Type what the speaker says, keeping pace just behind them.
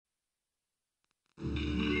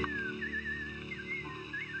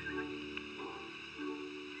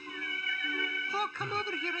Oh, come over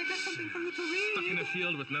here. I got something for you to read. Stuck in a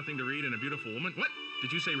field with nothing to read and a beautiful woman. What?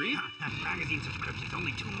 Did you say read? Magazine subscriptions,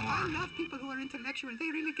 only 2 more. I love people who are intellectual. They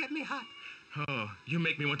really get me hot. Oh, you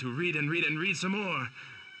make me want to read and read and read some more.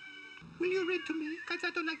 Will you read to me? Because I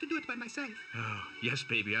don't like to do it by myself. Oh, yes,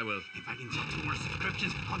 baby, I will. If I can sell 2 more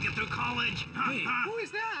subscriptions, I'll get through college. Hey. Who is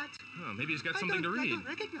that? Oh, maybe he's got something to read. I don't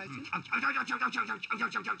recognize him.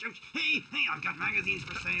 Hey, I've got magazines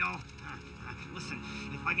for sale. Listen,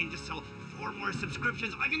 if I can just sell 4 more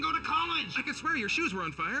subscriptions, I can go to college. I could swear your shoes were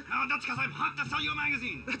on fire. Oh, that's because I'm hot to sell you a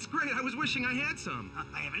magazine. That's great. I was wishing I had some.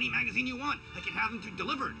 I have any magazine you want. I can have them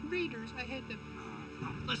delivered. Readers, I hate them.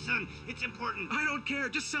 Listen, it's important. I don't care.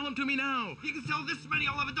 Just sell them to me now. You can sell this many.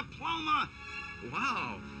 I'll have a diploma.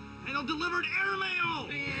 Wow. And I'll deliver it airmail.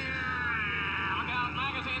 Look out,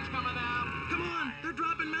 magazines coming down. Come on. They're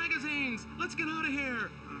dropping magazines. Let's get out of here.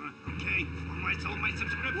 Okay. Where do I sell my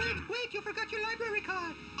subscription? Wait, you forgot your library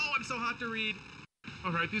card. Oh, I'm so hot to read.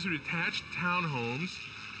 All right, these are detached townhomes.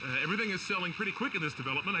 Everything is selling pretty quick in this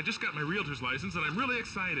development. I just got my realtor's license, and I'm really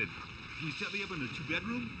excited. Can you set me up in a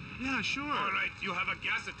 2-bedroom? Yeah, sure. All right, you have a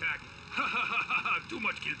gas attack. Too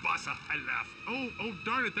much kielbasa. I laugh. Oh,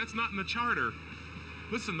 darn it, that's not in the charter.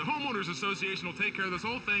 Listen, the Homeowners Association will take care of this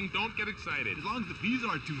whole thing. Don't get excited. As long as the fees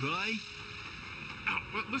aren't too high. Oh,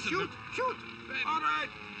 well, listen. Shoot! All right,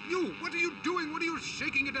 you, what are you doing? What are you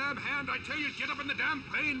shaking a damn hand? I tell you, get up in the damn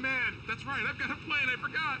plane, man. That's right, I've got a plane, I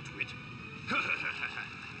forgot. Twit.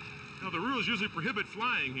 Now, the rules usually prohibit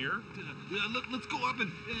flying here. Let's go up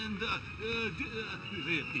and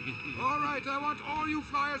All right, I want all you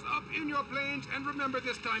flyers up in your planes, and remember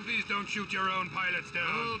this time, please don't shoot your own pilots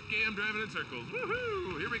down. Okay, I'm driving in circles.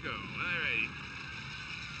 Woohoo! Here we go. All right.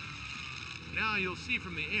 Now you'll see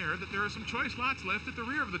from the air that there are some choice lots left at the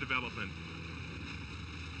rear of the development.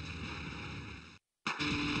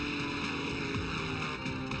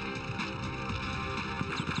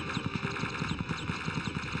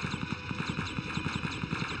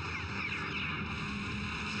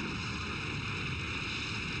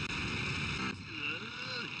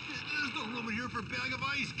 For a bag of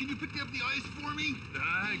ice. Can you pick up the ice for me?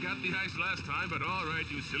 I got the ice last time, but all right,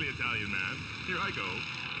 you silly Italian man. Here I go.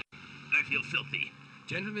 I feel filthy.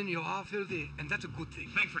 Gentlemen, you are filthy, and that's a good thing.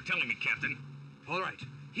 Thanks for telling me, Captain. All right.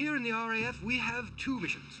 Here in the RAF, we have 2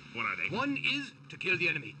 missions. What are they? One is to kill the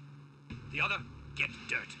enemy. The other, get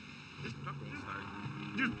dirt.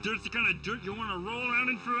 Dirt's the kind of dirt you want to roll around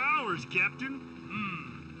in for hours, Captain.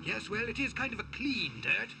 Yes, well, it is kind of a clean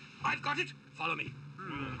dirt. I've got it. Follow me.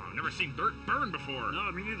 I've never seen dirt burn before.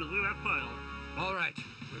 No, me neither. Look at that pile. All right.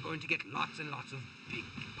 We're going to get lots and lots of big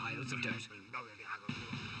piles of dirt.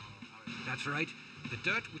 That's right. The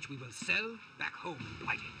dirt which we will sell back home in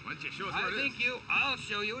Blighty. Why don't you show us where it is? I'll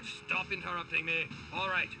show you. Stop interrupting me. All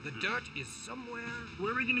right. The dirt is somewhere.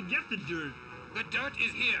 Where are we going to get the dirt? The dirt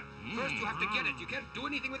is here. First, you have to get it. You can't do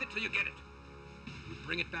anything with it till you get it. You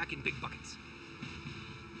bring it back in big buckets.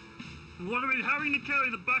 How are we going to carry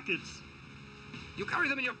the buckets? You carry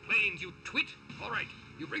them in your planes, you twit. All right.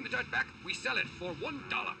 You bring the dirt back, we sell it for $1.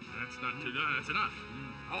 That's not too bad. That's enough.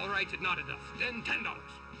 All right, not enough. Then $10. Well,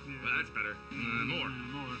 that's better. More.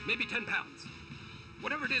 Maybe 10 pounds.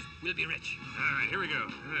 Whatever it is, we'll be rich. All right, here we go.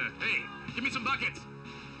 Hey, give me some buckets.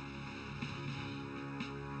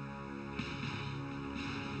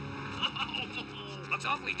 Looks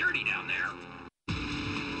awfully dirty down there.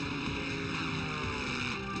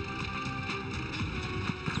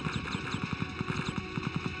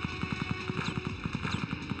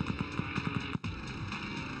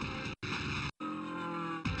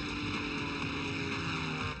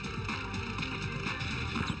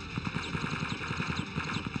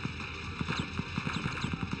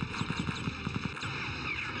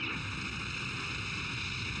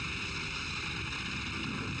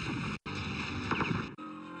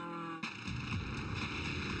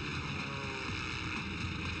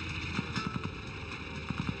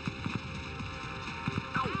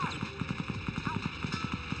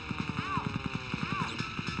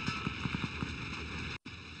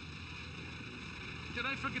 Did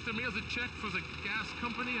I forget to mail the check for the gas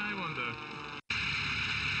company? I wonder.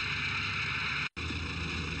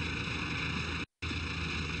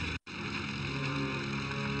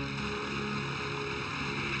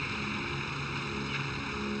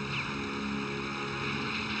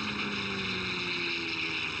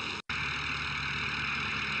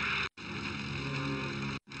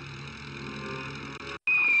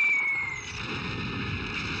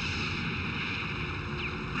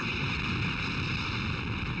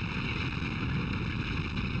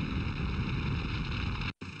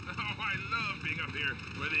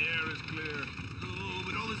 Where the air is clear. Oh,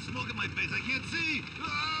 but all this smoke in my face, I can't see.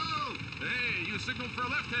 Oh! Hey, you signaled for a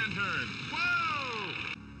left-hand turn. Whoa!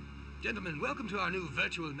 Gentlemen, welcome to our new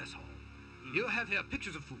virtual mess hall. You have here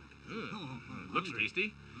pictures of food. Looks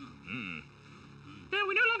tasty. There,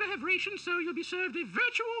 we no longer have rations, so you'll be served a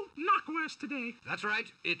virtual knockwurst today. That's right.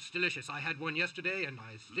 It's delicious. I had one yesterday, and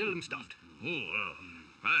I still am stuffed. Oh,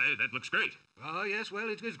 that looks great. Oh, yes, well,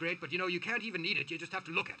 it is great, but you can't even eat it. You just have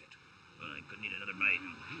to look at it. I couldn't eat another bite.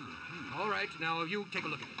 All right, now you take a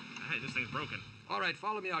look at it. Hey, this thing's broken. All right,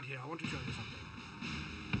 follow me out here. I want to show you something.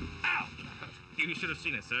 Ow! That hurt. You should have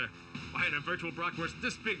seen it, sir. I had a virtual bratwurst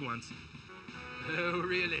this big once. Oh,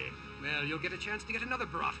 really? Well, you'll get a chance to get another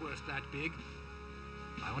bratwurst that big.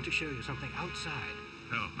 I want to show you something outside.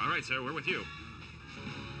 Oh, all right, sir. We're with you.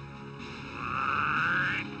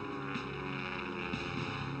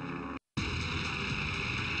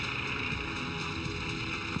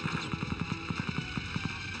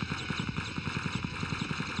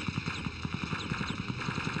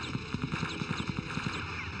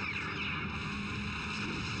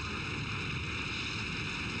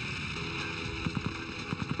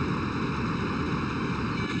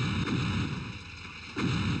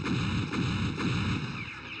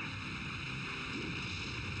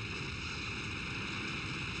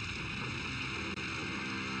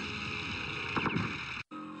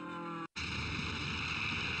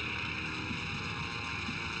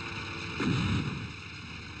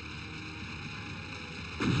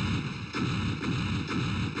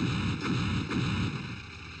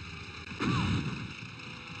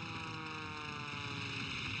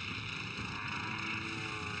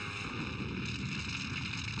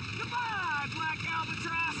 Goodbye, Black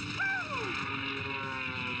Albatross!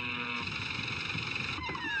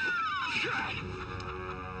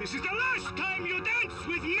 This is the last time you dance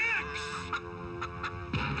with Max!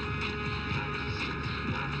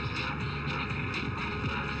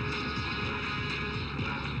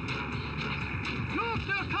 Look,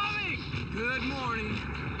 they're coming! Good morning.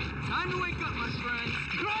 Time to wake up, my friend.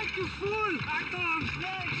 Drive to full! Act on!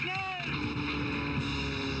 Schnell, schnell!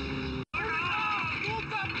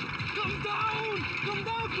 Woke up! Come down! Come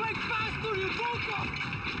down! Quite faster! You woke up!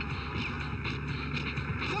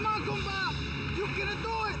 Come on, Kumba! You can do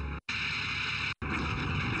it!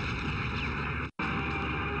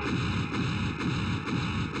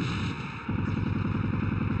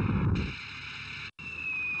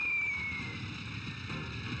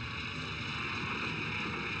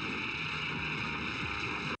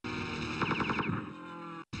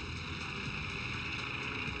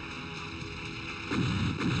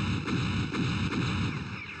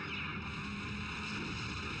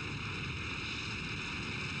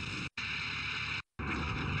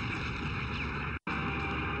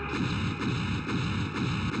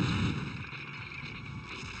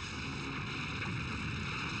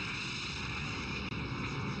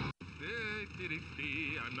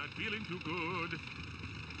 I'm not feeling too good.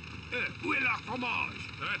 Où est la fromage?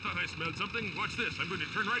 I thought I smelled something. Watch this. I'm going to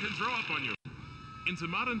turn right and throw up on you. In the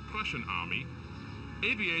modern Prussian army,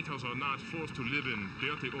 aviators are not forced to live in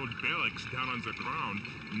dirty old barracks down on the ground.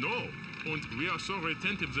 No. And we are so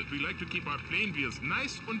retentive that we like to keep our plane wheels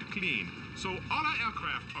nice and clean. So all our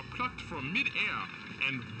aircraft are plucked from mid-air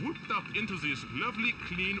and whooped up into these lovely,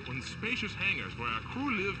 clean, and spacious hangars where our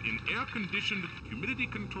crew live in air-conditioned,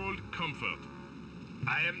 humidity-controlled comfort.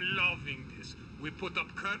 I am loving this. We put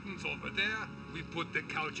up curtains over there. We put the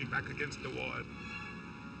couch back against the wall.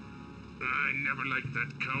 I never liked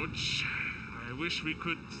that couch. I wish we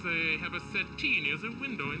could, say, have a settee near the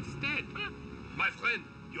window instead. My friend,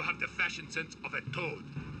 you have the fashion sense of a toad.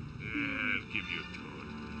 I'll give you a toad.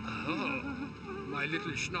 Oh, my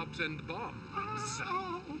little schnapps and bomb.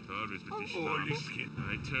 Always with the Holy schnapps. shit.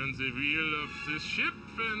 I turn the wheel of this ship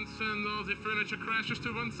and send all the furniture crashes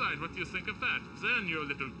to one side. What do you think of that? Then your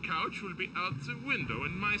little couch will be out the window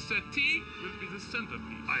and my settee will be the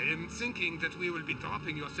centerpiece. I am thinking that we will be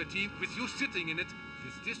dropping your settee with you sitting in it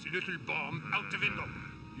with this little bomb out the window.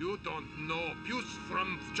 You don't know Puce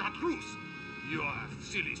from Chartreuse. You are a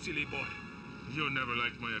silly, silly boy. You never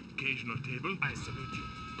liked my occasional table. I salute you.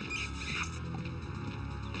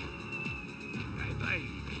 Bye-bye.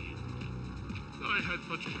 I had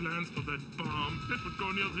such plans for that bomb. It would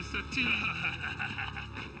go near the settee.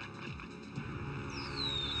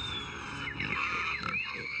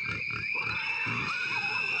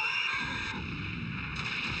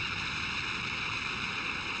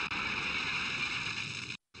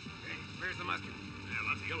 Hey, where's the mustard? Yeah,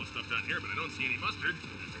 lots of yellow stuff down here, but I don't see any mustard.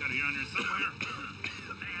 It's got to be on here somewhere.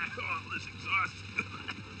 Man, oh, this exhaust.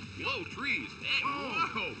 Whoa, trees. Hey,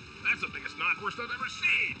 whoa. That's the biggest knockwurst I've ever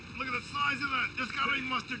seen. Look at the size of that. There's gotta be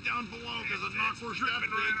mustard down below. There's a knockwurst that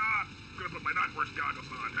Dripping big. right off. I'm gonna put my knockwurst goggles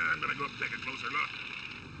on. I'm gonna go up and take a closer look.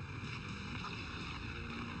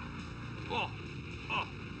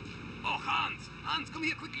 Oh, Hans! Hans, come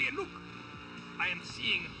here quickly and look! I am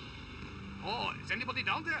seeing... Oh, is anybody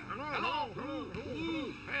down there? Hello?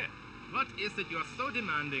 Hey. What is it you're so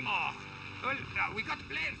demanding? Oh, well, we got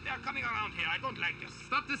planes. They're coming around here. I don't like this.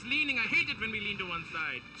 Stop this leaning. I hate it when we lean to one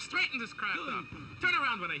side. Straighten this craft up. Turn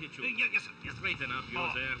around when I hit you. Yes, sir. Yes, sir. Straighten up, you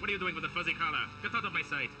there. What are you doing with the fuzzy collar? Get out of my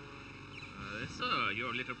sight. So,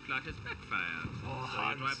 your little plot has backfired. Oh, so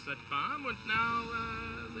you dropped that bomb, and now,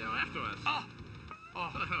 they are after us.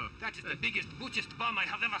 That is the biggest, butchest bomb I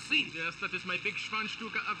have ever seen. Yes, that is my big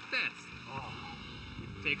Schwanzstuka of death.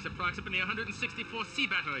 It takes approximately 164 sea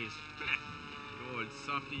batteries. You old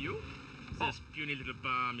softy, you. This puny little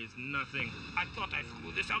bomb is nothing. I thought I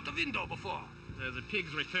threw this out the window before. The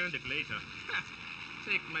pigs returned it later.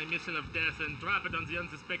 Take my missile of death and drop it on the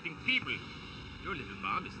unsuspecting people. Your little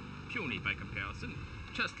bomb is puny by comparison.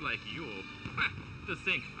 Just like you. To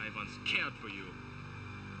think I once cared for you.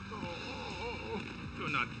 Do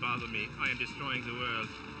not bother me. I am destroying the world.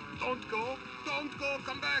 Don't go! Don't go!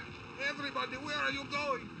 Come back! Everybody, where are you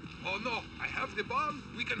going? Oh no, I have the bomb.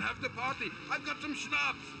 We can have the party. I've got some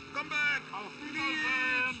schnapps. Come back!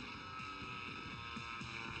 Please!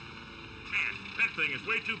 Man, that thing is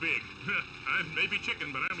way too big. I'm maybe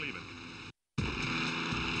chicken, but I'm leaving.